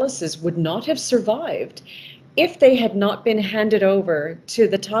those palaces would not have survived if they had not been handed over to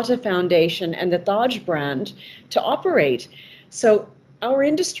the Tata Foundation and the Taj brand to operate. So our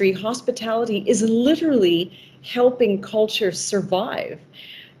industry, hospitality, is literally helping culture survive.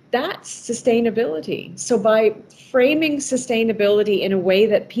 That's sustainability. So by framing sustainability in a way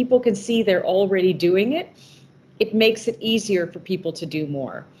that people can see they're already doing it, it makes it easier for people to do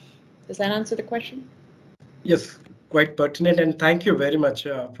more. Does that answer the question? Yes, quite pertinent, and thank you very much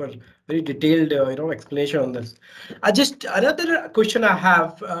for very detailed explanation on this. Just another question I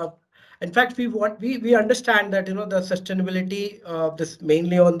have. In fact, we understand that the sustainability this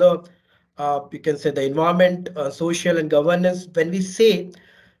mainly on the you can say the environment, social and governance. When we say,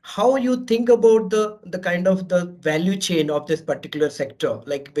 how you think about the kind of the value chain of this particular sector,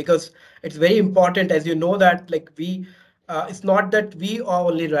 like, because it's very important, as you know, that like it's not that we are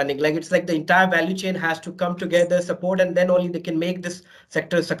only running, like it's like the entire value chain has to come together, support, and then only they can make this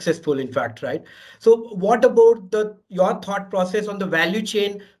sector successful, in fact, right? So what about your thought process on the value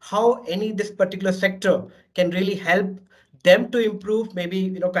chain, how this particular sector can really help them to improve,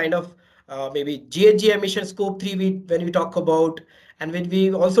 maybe kind of maybe GHG emission scope 3 when we talk about, and when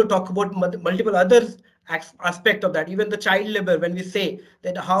we also talk about multiple other aspect of that, even the child labor, when we say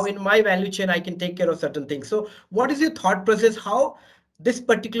that how in my value chain I can take care of certain things. So what is your thought process, how this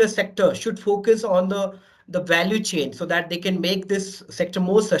particular sector should focus on the value chain so that they can make this sector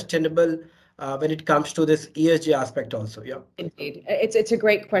more sustainable when it comes to this ESG aspect also? Yeah. Indeed. It's a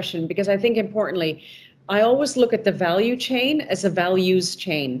great question, because I think importantly, I always look at the value chain as a values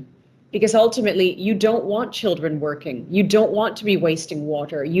chain. Because ultimately, you don't want children working. You don't want to be wasting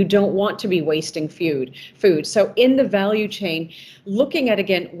water. You don't want to be wasting food. So in the value chain, looking at,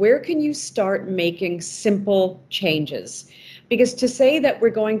 again, where can you start making simple changes? Because to say that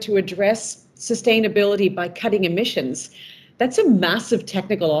we're going to address sustainability by cutting emissions, that's a massive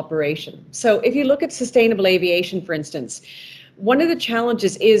technical operation. So if you look at sustainable aviation, for instance, one of the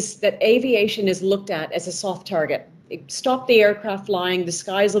challenges is that aviation is looked at as a soft target. Stop the aircraft flying, the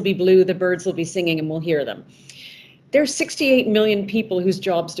skies will be blue, the birds will be singing, and we'll hear them. There's 68 million people whose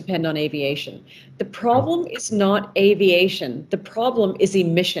jobs depend on aviation. The problem is not aviation. The problem is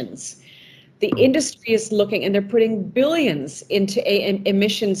emissions. The industry is looking, and they're putting billions into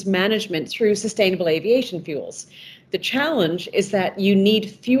emissions management through sustainable aviation fuels. The challenge is that you need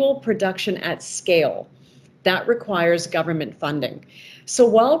fuel production at scale. That requires government funding. So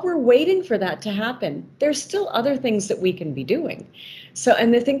while we're waiting for that to happen, there's still other things that we can be doing. So,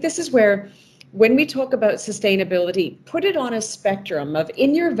 and I think this is where, when we talk about sustainability, put it on a spectrum of,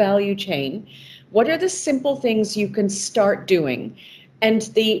 in your value chain, what are the simple things you can start doing? And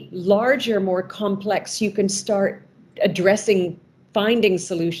the larger, more complex, you can start addressing, finding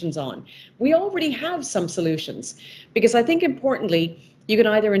solutions on. We already have some solutions, because I think importantly, you can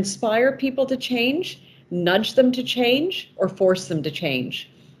either inspire people to change, nudge them to change, or force them to change.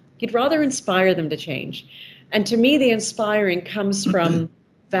 You'd rather inspire them to change. And to me, the inspiring comes from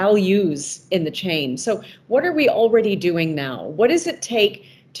values in the chain. So what are we already doing now? What does it take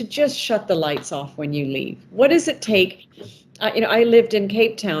to just shut the lights off when you leave? What does it take? I lived in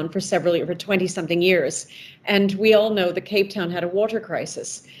Cape Town for 20-something years, and we all know that Cape Town had a water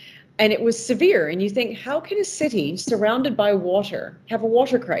crisis. And it was severe. And you think, how can a city surrounded by water have a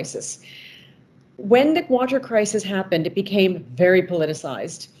water crisis? When the water crisis happened, it became very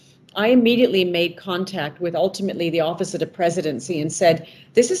politicized. I immediately made contact with ultimately the Office of the Presidency and said,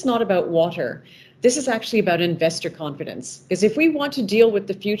 this is not about water. This is actually about investor confidence. Because if we want to deal with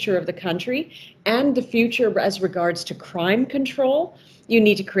the future of the country and the future as regards to crime control, you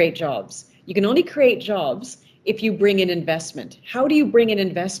need to create jobs. You can only create jobs if you bring in investment. How do you bring in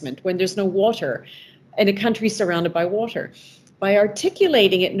investment when there's no water in a country surrounded by water? By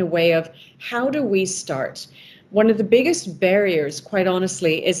articulating it in a way of, how do we start? One of the biggest barriers, quite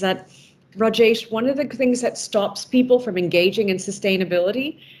honestly, is that, Rajesh, one of the things that stops people from engaging in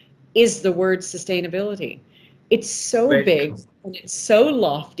sustainability is the word sustainability. It's so big, and it's so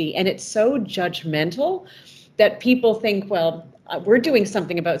lofty, and it's so judgmental that people think, well, we're doing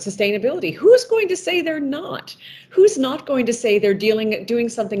something about sustainability. Who's going to say they're not? Who's not going to say they're doing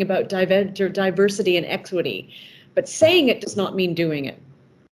something about diversity and equity? But saying it does not mean doing it.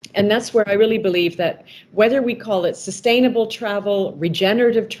 And that's where I really believe that whether we call it sustainable travel,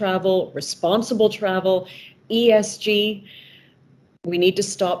 regenerative travel, responsible travel, ESG, we need to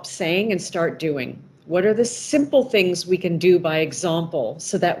stop saying and start doing. What are the simple things we can do by example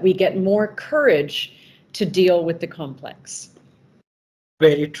so that we get more courage to deal with the complex?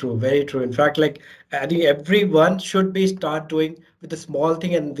 Very true, very true. In fact, like, I think everyone should be start doing with a small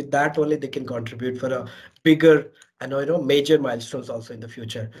thing, and with that only they can contribute for a bigger and major milestones also in the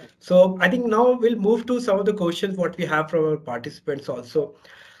future. So I think now we'll move to some of the questions what we have from our participants also.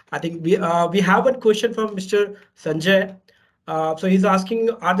 I think we have one question from Mr. Sanjay. So he's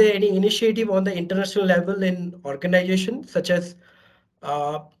asking, are there any initiative on the international level in organizations such as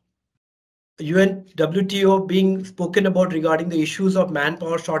UNWTO being spoken about regarding the issues of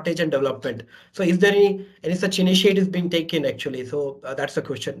manpower shortage and development? So is there any such initiatives being taken actually? So that's the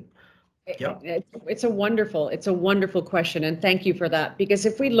question. Yeah. It's a wonderful question, and thank you for that, because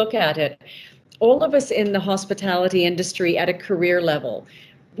if we look at it, all of us in the hospitality industry at a career level,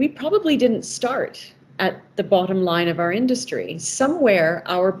 we probably didn't start at the bottom line of our industry. Somewhere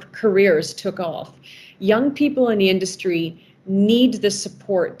our careers took off. Young people in the industry need the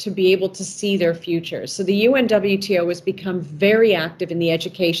support to be able to see their future. So the UNWTO has become very active in the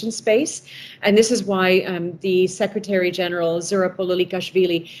education space. And this is why the Secretary General, Zura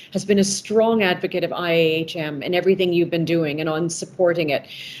Pololikashvili, has been a strong advocate of IAHM and everything you've been doing and on supporting it.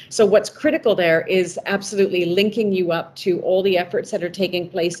 So what's critical there is absolutely linking you up to all the efforts that are taking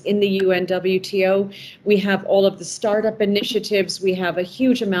place in the UNWTO. We have all of the startup initiatives. We have a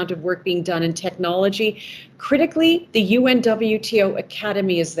huge amount of work being done in technology. Critically, the UNWTO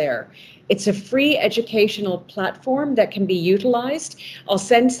Academy is there. It's a free educational platform that can be utilized. I'll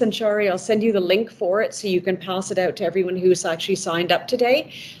send Sanchari, I'll send you the link for it so you can pass it out to everyone who's actually signed up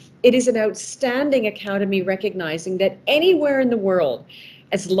today. It is an outstanding academy recognizing that anywhere in the world,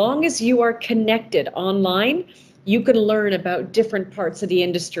 as long as you are connected online, you can learn about different parts of the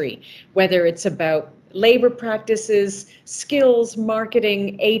industry, whether it's about labor practices, skills,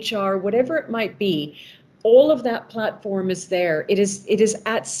 marketing, HR, whatever it might be. All of that platform is there. It is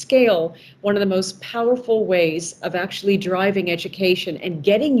at scale one of the most powerful ways of actually driving education and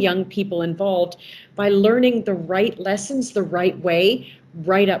getting young people involved by learning the right lessons the right way,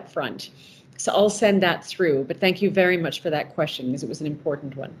 right up front. So I'll send that through, but thank you very much for that question because it was an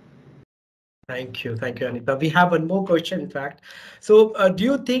important one. Thank you, Anita. We have one more question, in fact. So do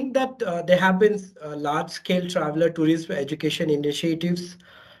you think that there have been large-scale traveler tourism education initiatives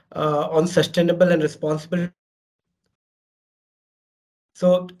on sustainable and responsible?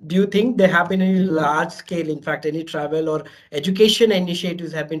 So do you think there have been any large scale, in fact, any travel or education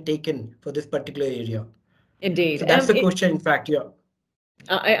initiatives have been taken for this particular area? Indeed. So that's the question, in fact, yeah.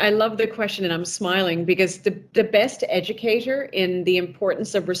 I love the question, and I'm smiling because the best educator in the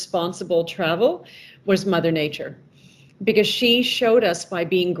importance of responsible travel was Mother Nature, because she showed us by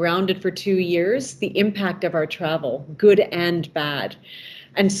being grounded for 2 years the impact of our travel, good and bad.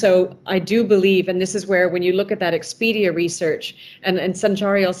 And so I do believe, and this is where when you look at that Expedia research, and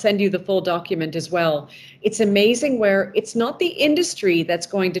Sanchari, I'll send you the full document as well, it's amazing where it's not the industry that's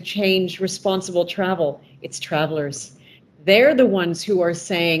going to change responsible travel, it's travelers. They're the ones who are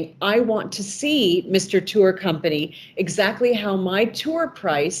saying, I want to see, Mr. Tour Company, exactly how my tour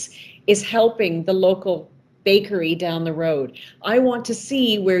price is helping the local bakery down the road. I want to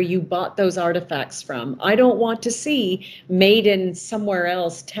see where you bought those artifacts from. I don't want to see made in somewhere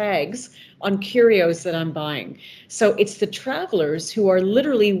else tags on curios that I'm buying. So it's the travelers who are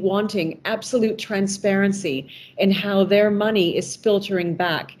literally wanting absolute transparency in how their money is filtering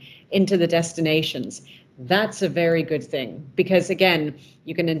back into the destinations. That's a very good thing because, again,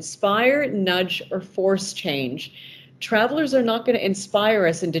 you can inspire, nudge, or force change. Travelers are not going to inspire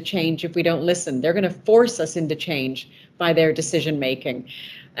us into change if we don't listen. They're going to force us into change by their decision making.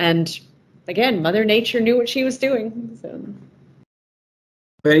 And again, Mother Nature knew what she was doing. So.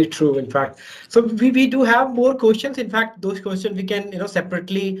 Very true, in fact. So we do have more questions. In fact, those questions we can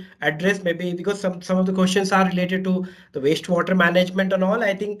separately address, maybe because some of the questions are related to the wastewater management and all.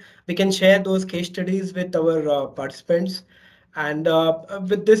 I think we can share those case studies with our participants. And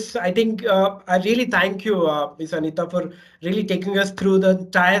with this, I think I really thank you, Ms. Anita, for really taking us through the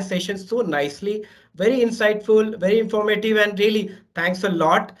entire session so nicely. Very insightful, very informative, and really thanks a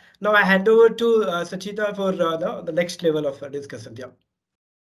lot. Now I hand over to Sachita for the next level of discussion. Yeah.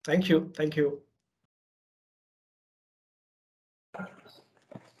 Thank you. Thank you.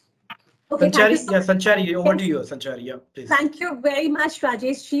 Okay, Sanchari, yeah, Sanchari, over to you, Sanchari. Yeah, please. Thank you very much,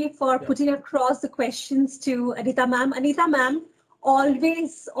 Rajesh ji, for putting across the questions to Anita ma'am. Anita ma'am,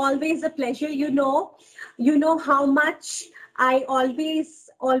 always a pleasure. You know how much I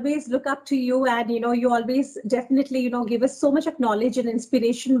always look up to you, and you always definitely give us so much of knowledge and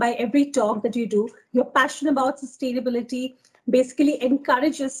inspiration by every talk that you do. Your passion about sustainability basically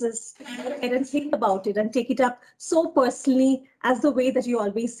encourages us and think about it and take it up so personally as the way that you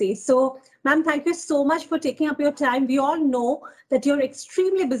always say. So, ma'am, thank you so much for taking up your time. We all know that you're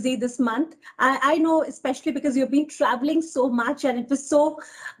extremely busy this month. I know, especially because you've been traveling so much and it was so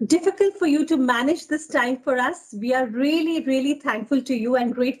difficult for you to manage this time for us. We are really thankful to you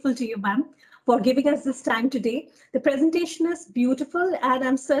and grateful to you, ma'am, for giving us this time today. The presentation is beautiful, and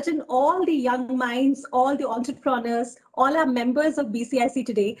I'm certain all the young minds, all the entrepreneurs, all our members of BCIC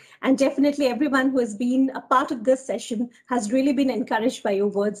today, and definitely everyone who has been a part of this session has really been encouraged by your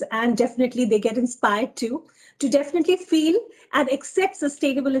words, and definitely they get inspired to definitely feel and accept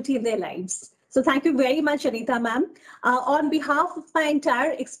sustainability in their lives. So thank you very much, Anita ma'am. On behalf of my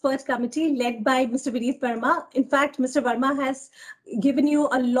entire expert committee led by Mr. Vineet Verma, in fact, Mr. Verma has given you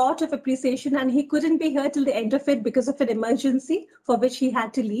a lot of appreciation, and he couldn't be here till the end of it because of an emergency for which he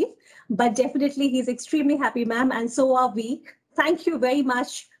had to leave. But definitely he's extremely happy, ma'am, and so are we. Thank you very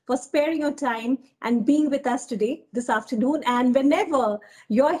much for sparing your time and being with us today, this afternoon. And whenever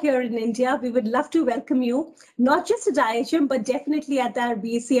you're here in India, we would love to welcome you, not just at IHM, but definitely at our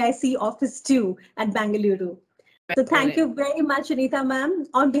BCIC office too at Bangalore. So thank you very much, Anita ma'am.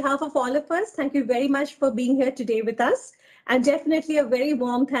 On behalf of all of us, thank you very much for being here today with us. And definitely a very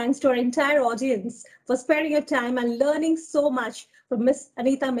warm thanks to our entire audience for sparing your time and learning so much from Ms.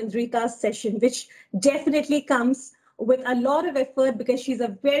 Anita Mendiratta's session, which definitely comes with a lot of effort because she's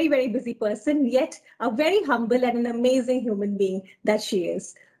a very, very busy person, yet a very humble and an amazing human being that she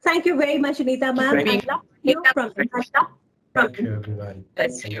is. Thank you very much, Anita ma'am. I'd love to hear from Thank you, everyone.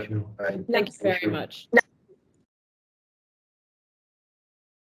 Thank you very much.